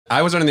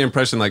I was under the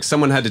impression like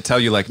someone had to tell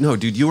you like, no,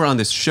 dude, you were on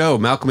this show,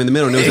 Malcolm in the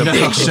Middle, and it was a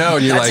big show,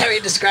 and you're That's like, how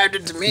he described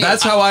it to me.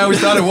 that's how I always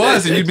thought it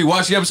was, and you'd be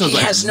watching episodes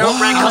like, has no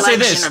 "Wow." recollection I'll say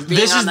this. of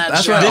being This on is that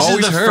that's show. what I This is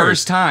always the heard.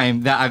 first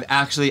time that I've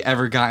actually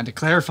ever gotten to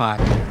clarify.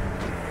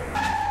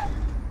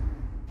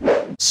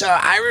 So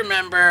I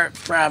remember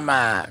from,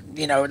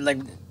 you know, like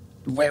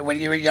when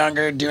you were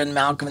younger doing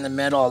Malcolm in the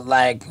Middle,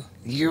 like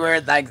you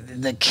were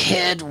like the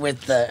kid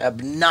with the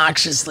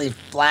obnoxiously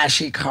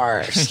flashy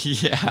cars.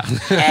 Yeah.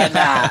 And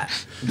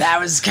that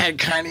was kind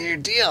of your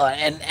deal.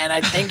 And I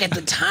think at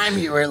the time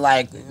you were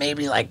like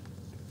maybe like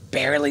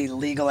barely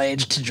legal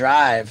age to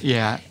drive.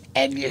 Yeah.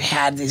 And you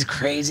had these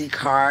crazy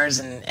cars,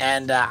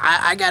 and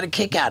I got a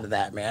kick out of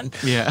that, man.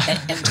 Yeah. And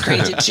it's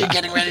crazy too,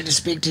 getting ready to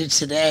speak to you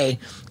today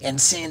and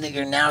seeing that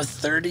you're now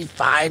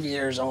 35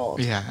 years old.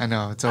 Yeah, I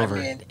know. It's over.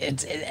 I mean,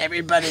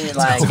 everybody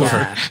like.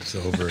 It's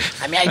over.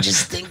 I mean, I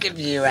just think of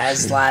you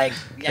as like,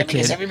 I mean,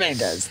 as everybody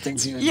does,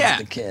 thinks of you as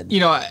the kid.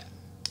 You know,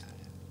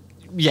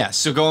 yeah,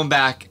 so going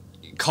back,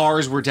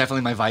 cars were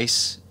definitely my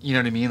vice. You know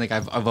what I mean? Like,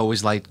 I've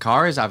always liked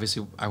cars.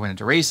 Obviously, I went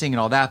into racing and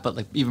all that, but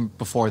like even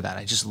before that,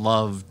 I just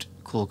loved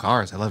cool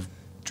cars. I love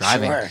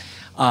driving. Sure.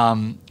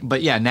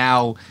 But yeah,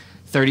 now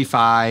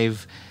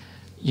 35,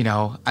 you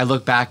know, I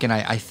look back and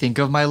I think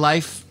of my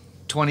life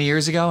 20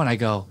 years ago and I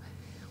go,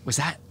 was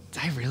that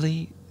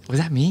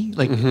me?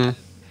 Like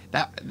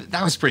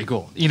that was pretty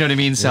cool. You know what I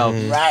mean? So,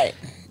 Right.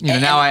 you know,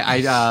 now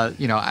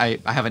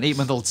I have an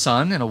 8-month-old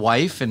son and a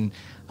wife, and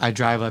I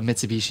drive a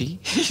Mitsubishi.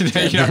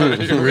 You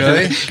know,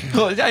 Really?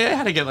 Well, I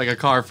had to get like a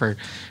car for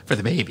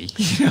the baby.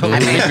 You know,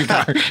 like a baby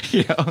car.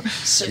 You know.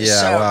 So,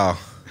 Yeah, wow.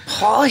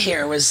 Paul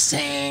here was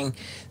saying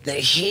that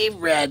he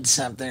read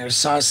something or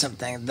saw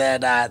something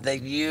that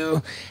that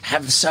you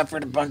have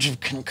suffered a bunch of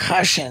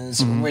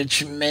concussions,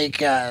 which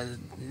make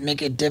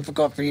it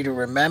difficult for you to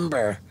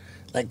remember,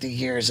 like the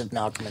years of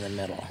Malcolm in the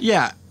Middle.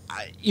 Yeah,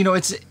 you know,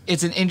 it's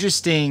an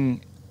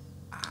interesting.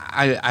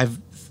 I've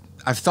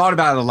thought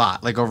about it a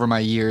lot, like over my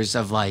years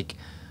of like,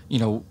 you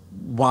know,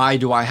 why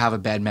do I have a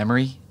bad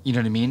memory? You know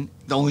what I mean?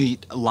 The only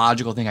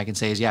logical thing I can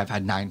say is, yeah, I've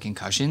had 9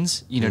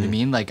 concussions. You know what I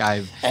mean? Like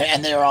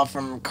And they were all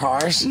from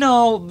cars?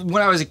 No,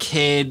 when I was a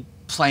kid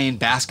playing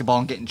basketball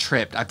and getting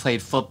tripped, I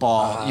played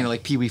football, you know,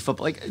 like pee-wee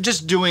football, like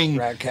just doing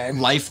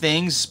life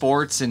things,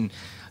 sports, and,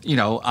 you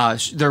know,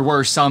 there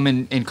were some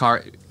in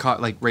car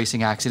like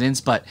racing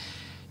accidents, but,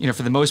 you know,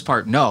 for the most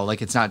part, no,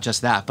 like it's not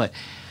just that. But,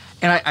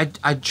 and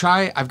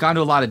I've gone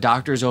to a lot of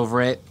doctors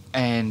over it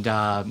and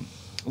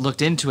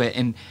looked into it,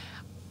 and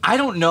I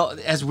don't know,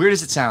 as weird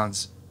as it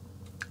sounds,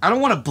 I don't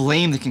want to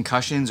blame the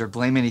concussions or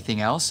blame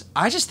anything else.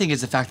 I just think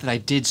it's the fact that I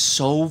did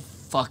so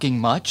fucking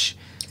much.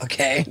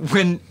 Okay.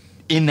 When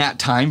in that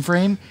time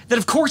frame, that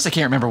of course I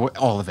can't remember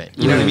all of it.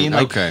 You know what I mean?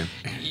 Like, okay.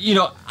 You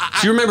know,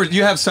 So you remember?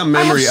 You have some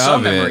memory I have some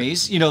of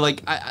memories. You know,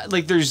 like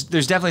like there's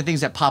definitely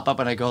things that pop up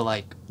and I go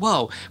like,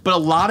 whoa. But a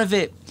lot of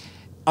it,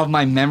 of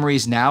my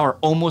memories now, are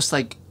almost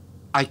like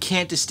I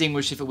can't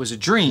distinguish if it was a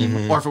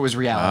dream or if it was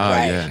reality.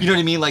 Right. Yeah. You know what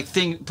I mean? Like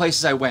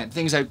places I went,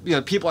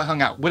 people I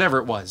hung out, whatever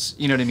it was.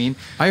 You know what I mean?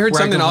 I heard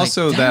Where something go, like,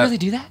 also did that I really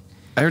do that?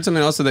 I heard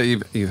something also that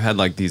you've had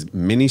like these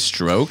mini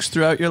strokes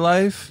throughout your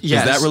life.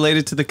 Yes. Is that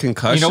related to the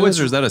concussions,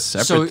 or is that a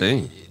separate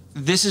thing?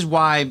 This is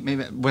why,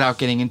 maybe without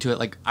getting into it,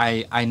 like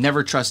I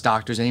never trust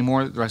doctors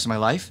anymore the rest of my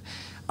life.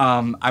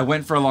 I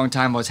went for a long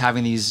time. I was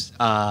having these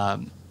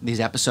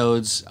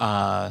episodes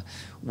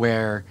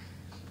where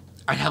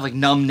I'd have like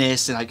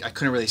numbness and I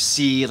couldn't really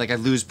see, like I'd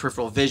lose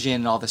peripheral vision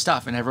and all this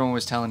stuff. And everyone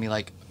was telling me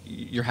like,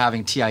 you're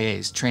having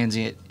TIAs,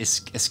 transient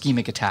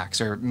ischemic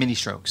attacks or mini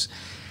strokes.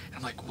 And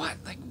I'm like, what?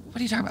 Like, what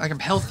are you talking about? Like, I'm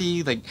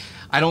healthy. Like,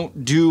 I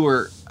don't do,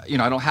 or, you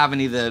know, I don't have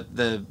any of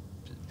the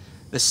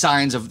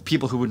signs of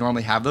people who would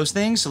normally have those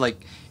things. So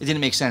like, it didn't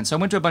make sense. So I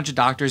went to a bunch of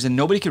doctors and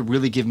nobody could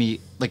really give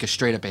me like a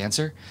straight up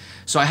answer.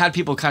 So I had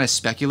people kind of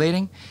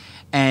speculating.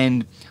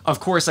 And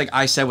of course, like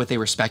I said what they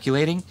were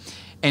speculating.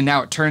 And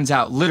now it turns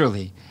out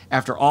literally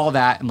after all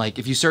that, and like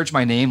if you search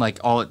my name, like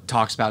all it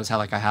talks about is how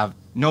like I have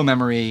no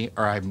memory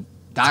or I'm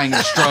dying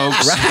of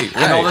strokes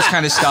and all this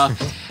kind of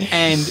stuff.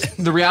 And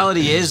the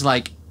reality is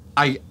like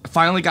I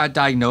finally got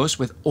diagnosed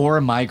with aura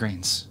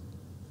migraines.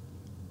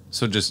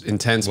 So just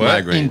intense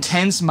migraines.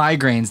 Intense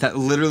migraines that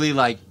literally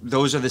like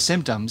those are the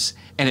symptoms,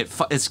 and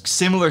it's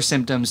similar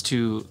symptoms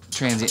to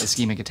transient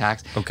ischemic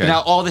attacks. Okay.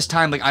 Now all this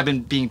time, like I've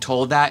been being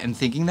told that and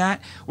thinking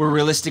that, where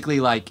realistically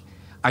like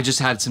I just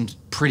had some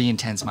pretty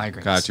intense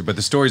migraines. Got you. But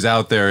the story's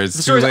out there. It's The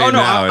too story's, late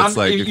now. It's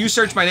like you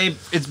search my name,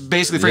 it's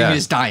basically framing me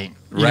as dying.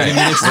 You Right.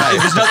 know what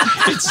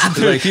I mean? It's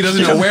like he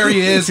doesn't know where he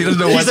is. He doesn't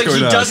know what's he's like, going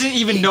he on. doesn't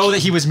even know that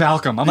he was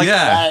Malcolm. I'm like,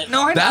 yeah.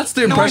 no, I That's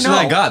the impression no,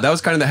 I got. That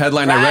was kind of the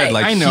headline I read.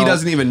 Like I he know.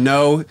 doesn't even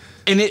know.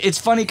 And it's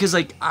funny because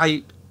like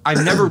I've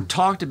never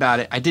talked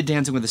about it. I did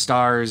Dancing with the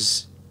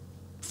Stars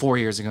 4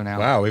 years ago now.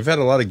 Wow, we've had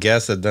a lot of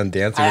guests that done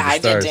Dancing with the I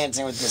Stars. did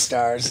Dancing with the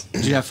Stars.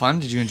 Did you have fun?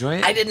 Did you enjoy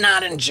it? I did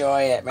not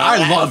enjoy it, man.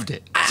 I loved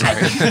it.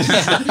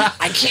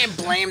 I can't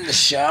blame the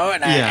show,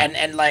 and Yeah.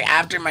 and like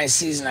after my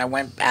season, I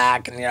went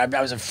back, and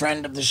I was a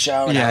friend of the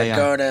show, and I would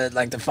go to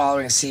like the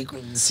following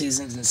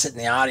seasons and sit in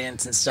the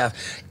audience and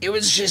stuff. It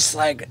was just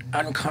like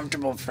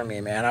uncomfortable for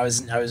me, man. I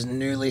was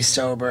newly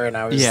sober, and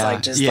I was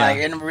like just like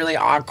in a really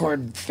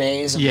awkward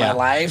phase of my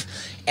life,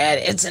 and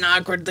it's an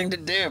awkward thing to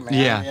do, man.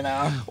 Yeah. You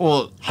know.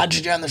 Well, How'd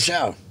you do on the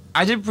show?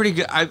 I did pretty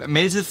good. I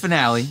made it to the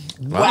finale.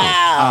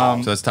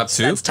 Wow. So that's top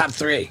 2? That's top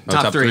 3. Oh,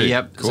 Top three,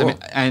 yep. Cool. So,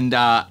 and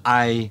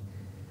I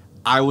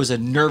was a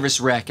nervous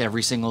wreck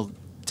every single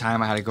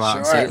time I had to go out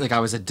and say it. Like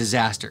I was a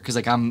disaster because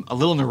like I'm a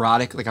little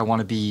neurotic. Like I want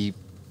to be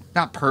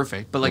not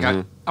perfect, but like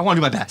I want to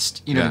do my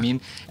best. You know what I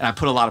mean? And I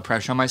put a lot of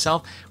pressure on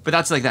myself. But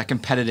that's like that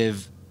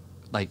competitive,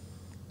 like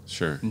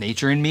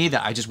nature in me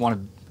that I just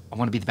want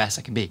to be the best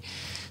I can be.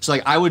 So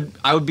like I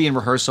would be in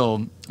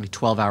rehearsal like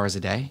 12 hours a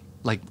day.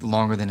 Like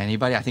longer than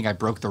anybody. I think I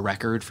broke the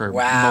record for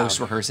most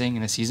rehearsing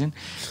in a season.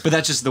 But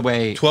that's just the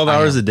way 12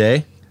 hours a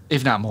day?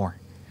 If not more.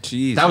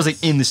 Jeez. That was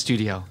like in the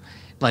studio.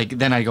 Like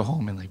then I go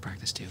home and like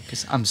practice too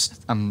cuz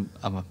I'm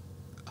a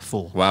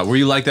fool. Wow. Were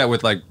you like that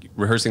with like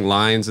rehearsing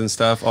lines and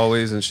stuff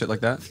always and shit like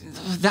that?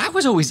 That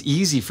was always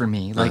easy for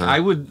me. Like I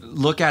would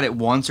look at it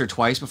once or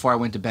twice before I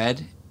went to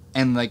bed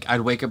and like I'd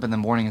wake up in the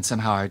morning and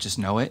somehow I just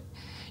know it.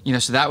 You know,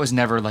 so that was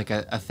never like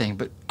a thing,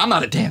 but I'm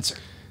not a dancer.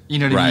 You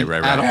know what I mean?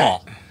 Right. At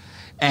all.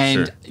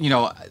 And, Sure. you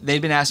know,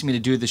 they'd been asking me to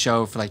do the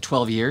show for like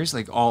 12 years,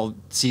 like all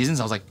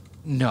seasons. I was like,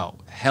 no,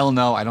 hell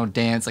no, I don't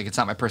dance. Like, it's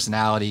not my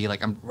personality.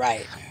 Like,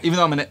 even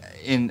though I'm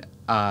in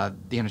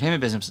the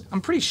entertainment business, I'm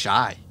pretty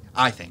shy,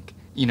 I think.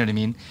 You know what I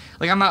mean?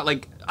 Like, I'm not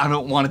like, I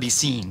don't want to be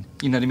seen.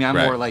 You know what I mean? I'm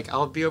more like,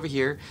 I'll be over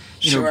here.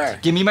 You know,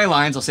 give me my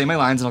lines. I'll say my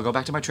lines and I'll go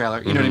back to my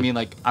trailer. You know what I mean?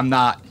 Like, I'm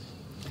not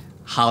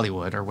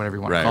Hollywood or whatever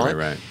you want to call it.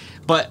 Right.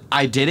 But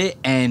I did it,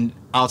 and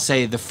I'll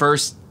say the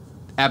first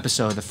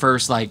episode, the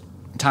first, like,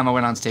 time I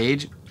went on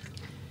stage,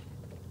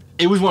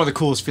 it was one of the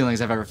coolest feelings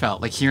I've ever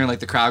felt. Like hearing like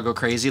the crowd go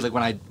crazy, like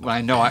when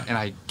I know and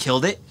I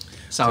killed it.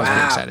 So I was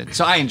really excited.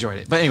 So I enjoyed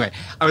it. But anyway,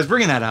 I was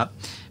bringing that up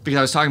because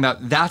I was talking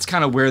about that's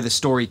kind of where the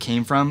story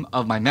came from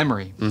of my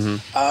memory.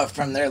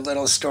 From their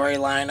little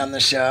storyline on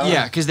the show.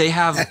 Yeah, because they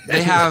have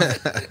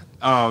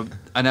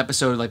an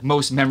episode like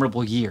most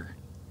memorable year.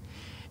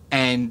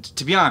 And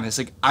to be honest,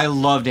 like I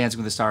love Dancing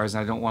with the Stars,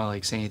 and I don't want to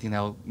like say anything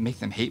that'll make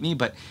them hate me,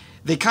 but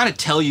they kind of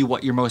tell you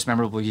what your most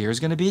memorable year is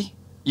going to be.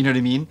 You know what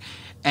I mean?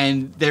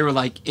 And they were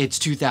like, it's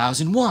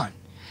 2001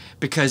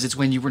 because it's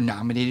when you were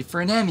nominated for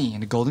an Emmy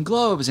and a Golden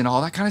Globes and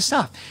all that kind of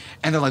stuff.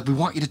 And they're like, we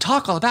want you to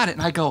talk all about it.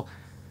 And I go,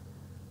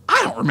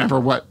 I don't remember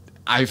what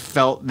I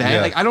felt then.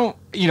 Yeah. Like, I don't,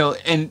 you know,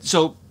 and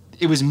so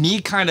it was me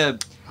kind of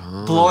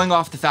blowing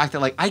off the fact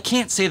that, like, I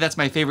can't say that's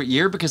my favorite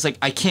year because, like,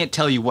 I can't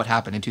tell you what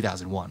happened in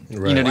 2001.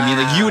 Right. You know what I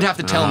mean? Like, you would have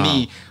to tell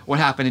me what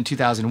happened in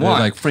 2001.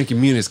 Like Frankie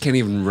Muniz can't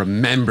even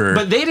remember.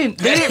 But they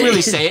didn't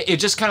really say it. It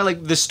just kind of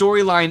like the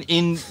storyline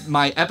in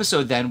my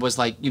episode then was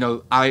like, you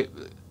know, I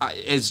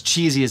as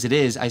cheesy as it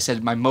is, I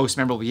said my most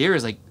memorable year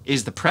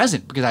is the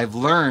present because I've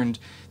learned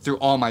through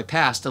all my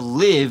past to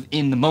live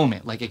in the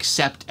moment, like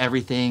accept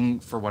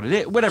everything for what it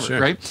is, whatever,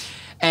 right?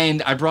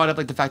 And I brought up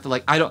like the fact that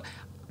like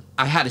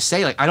I had to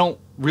say like I don't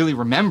really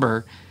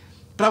remember.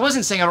 But I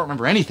wasn't saying I don't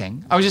remember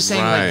anything. I was just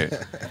saying, like,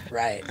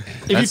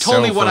 if you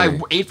told me what I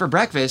ate for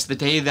breakfast the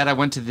day that I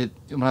went to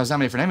when I was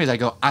nominated for Emmys, I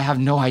go, I have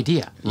no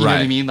idea. You know what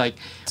I mean? Like,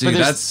 dude,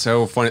 that's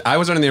so funny. I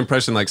was under the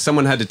impression like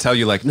someone had to tell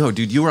you, like, no,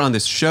 dude, you were on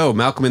this show,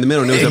 Malcolm in the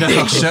Middle, and it was a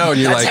big show, and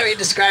you're That's like, how he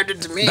described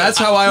it to me. that's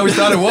how I always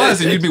thought it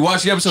was, and you'd be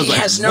watching episodes He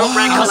like, has no wow.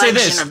 I'll say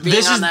recollection of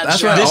being on that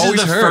show. This is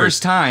always the heard.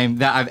 first time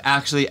that I've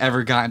actually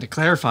ever gotten to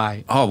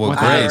clarify. Oh, well, what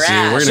great, that is.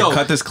 dude. We're going to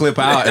cut this clip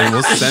out, and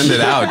we'll send it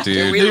out,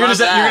 dude. We You're love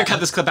gonna that. cut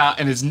this clip out,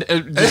 and it's just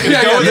gonna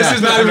This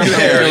is not even going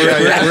to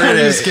air. We're going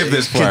to skip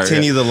this part.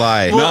 Continue the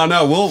lie.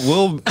 No,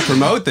 we'll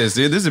promote this,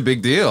 dude. This is a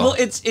big deal. Well,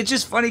 it's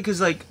just funny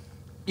because, like,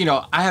 you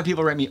know, I have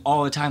people write me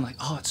all the time, like,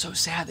 oh, it's so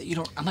sad that you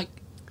don't. I'm like,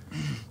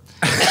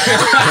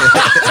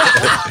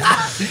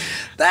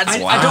 That's I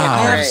don't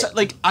have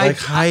like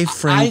hi,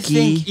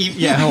 Frankie. I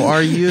think, How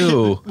are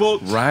you? Well,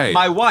 Right.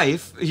 My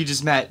wife, you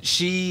just met.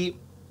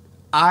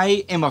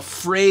 I am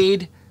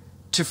afraid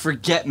to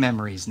forget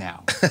memories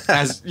now,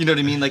 as you know what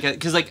I mean, like,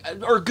 because like,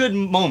 or good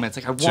moments.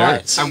 Like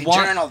So you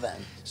journal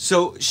then.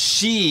 So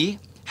she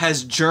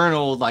has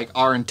journaled like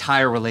our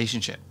entire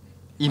relationship.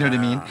 You know what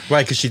I mean?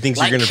 Right, because she thinks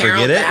Like you're going to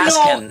Carol forget it?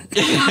 Baskin.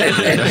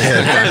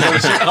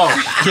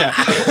 Oh yeah.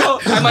 Well,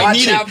 I might Watch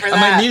need out it. for I that.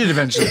 might need it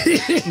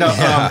eventually. No,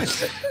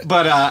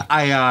 but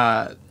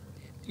I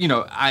you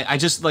know, I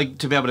just like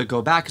to be able to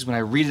go back because when I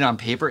read it on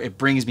paper, it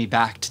brings me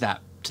back to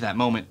that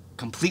moment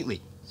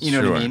completely. You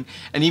know what I mean?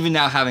 And even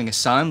now having a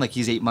son, like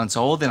he's 8 months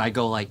old, and I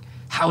go like,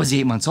 how is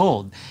he 8 months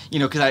old? You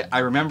know, because I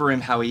remember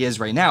him how he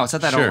is right now. It's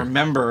not that I don't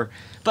remember,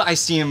 but I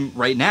see him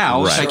right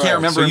now, so I can't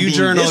remember him being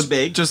journal this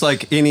big. just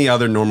like any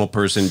other normal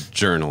person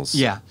journals.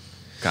 Yeah.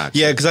 Gotcha.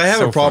 Yeah, because I have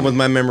So a problem funny. with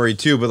my memory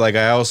too, but like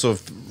I also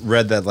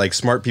read that like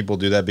smart people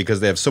do that because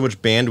they have so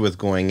much bandwidth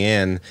going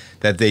in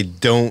that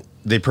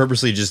they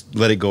purposely just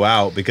let it go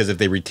out because if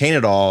they retain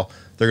it all,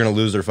 they're gonna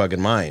lose their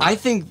fucking mind. I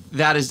think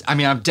that is. I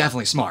mean, I'm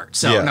definitely smart.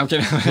 So Yeah. no, I'm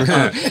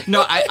kidding.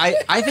 No,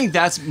 I think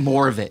that's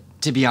more of it.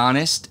 To be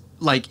honest,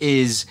 like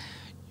is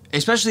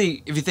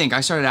especially if you think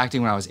I started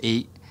acting when I was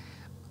 8,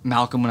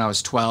 Malcolm when I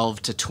was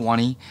 12 to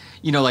 20.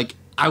 You know, like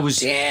I was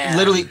Damn.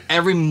 literally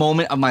every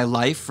moment of my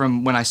life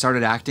from when I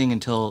started acting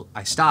until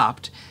I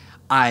stopped.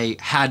 I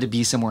had to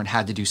be somewhere and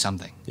had to do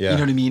something. Yeah. You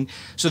know what I mean?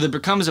 So there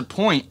becomes a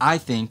point, I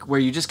think, where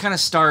you just kind of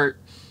start.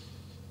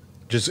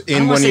 Just I don't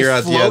in wanna one say ear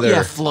out the float, other.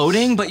 Yeah,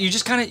 floating, but you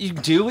just kind of you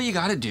do what you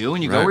got to do,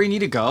 and you go Right. where you need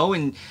to go,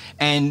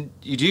 and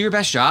you do your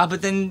best job,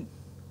 but then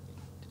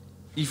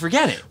you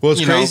forget it. Well, it's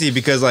you know? crazy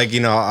because, like,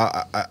 you know,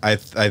 I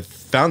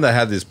found that I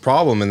had this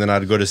problem, and then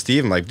I'd go to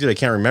Steve. I'm like, dude, I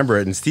can't remember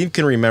it. And Steve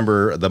can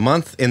remember the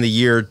month and the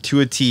year to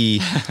a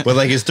T, what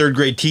like his 3rd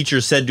grade teacher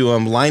said to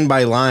him, line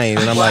by line.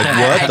 And I'm like,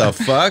 what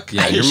the fuck?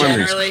 Yeah, I your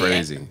memory's generally-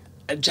 crazy.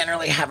 I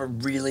generally have a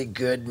really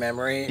good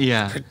memory,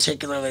 Yeah.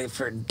 particularly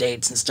for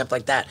dates and stuff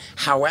like that.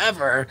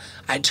 However,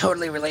 I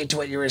totally relate to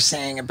what you were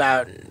saying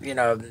about, you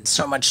know,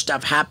 so much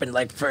stuff happened.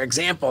 Like, for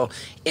example,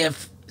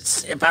 if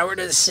I were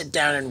to sit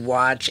down and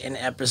watch an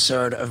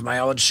episode of my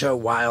old show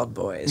Wild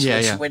Boys,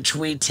 which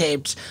we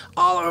taped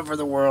all over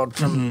the world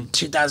from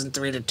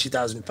 2003 to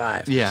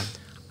 2005. Yeah.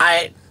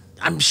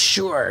 I'm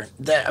sure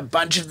that a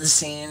bunch of the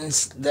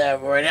scenes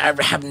that were, I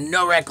have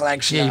no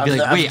recollection Yeah, you'd of, be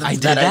like, the, wait, of the, I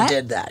did that that? I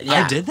did that. Yeah.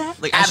 I did that?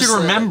 Like, Absolutely. I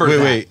should remember Wait,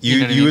 that. wait. You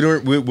know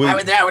what I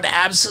mean? I would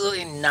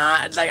absolutely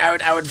not. Like,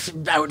 I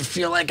would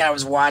feel like I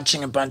was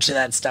watching a bunch of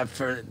that stuff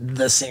for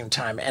the same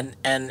time, and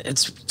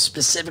it's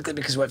specifically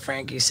because what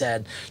Frankie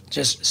said.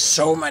 Just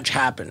so much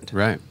happened.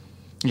 Right.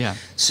 Yeah.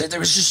 So there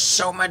was just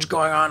so much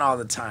going on all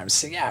the time.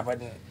 So yeah, I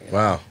wouldn't.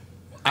 Wow.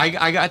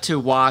 I got to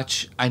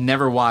watch. I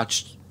never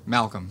watched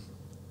Malcolm.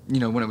 You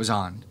know, when it was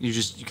on, you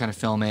kind of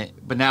film it.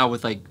 But now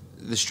with like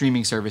the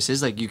streaming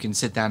services, like you can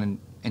sit down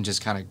and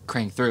just kind of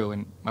crank through.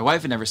 And my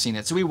wife had never seen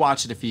it, so we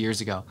watched it a few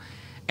years ago,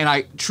 and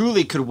I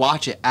truly could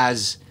watch it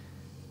as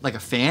like a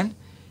fan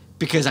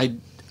because I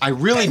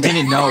really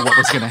didn't know what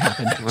was going to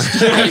happen.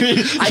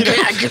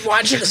 I could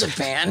watch it as a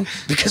fan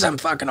because I'm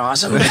fucking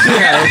awesome. Well, it's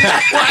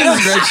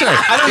a great show.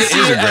 I don't see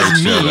is it a great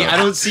as show, me. though. I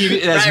don't see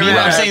it as Right, me. right, But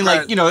I'm right, saying right.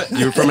 like, you know,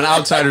 You're from an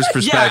outsider's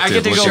perspective. yeah, I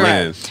get to go looking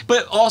right. in.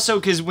 But also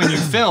because when you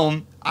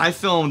film, I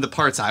filmed the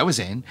parts I was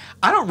in.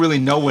 I don't really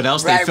know what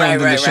else they Right, filmed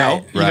in right, the show.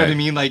 right. You know what I Right.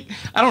 mean? Like,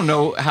 I don't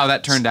know how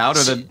that turned out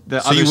or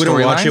the So other you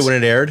wouldn't watch it storylines.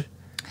 when it aired?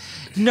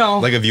 No.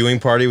 Like a viewing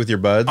party with your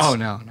buds? Oh,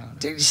 no.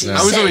 Did you see I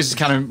was Say- always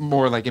kind of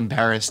more like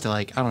embarrassed to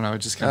like, I don't know,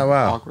 just kind Oh, of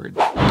wow. awkward.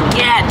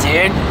 Yeah,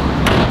 dude.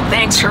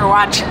 Thanks for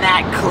watching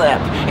that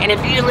clip. And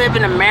if you live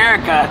in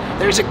America,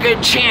 there's a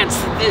good chance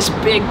that this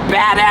big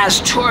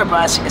badass tour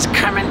bus is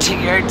coming to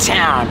your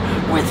town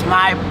with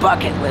my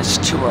bucket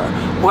list tour.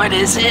 What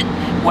is it?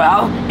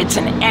 Well, it's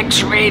an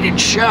X-rated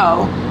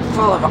show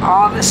full of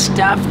all the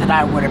stuff that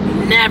I would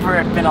have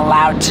never been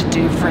allowed to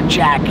do for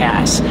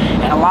Jackass.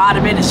 And a lot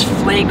of it is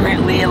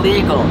flagrantly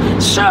illegal.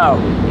 So,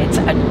 it's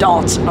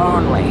adults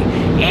only.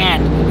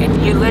 And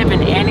if you live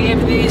in any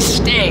of these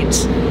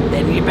states,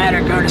 then you better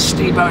go to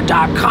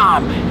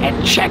stevo.com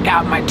and check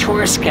out my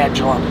tour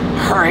schedule.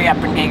 Hurry up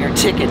and get your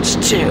tickets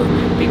too,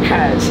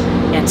 because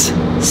it's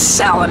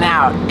selling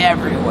out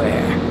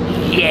everywhere.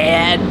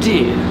 Yeah,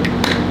 dude.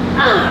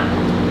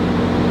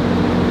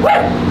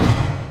 Woo!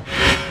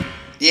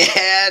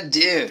 Yeah,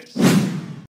 dude.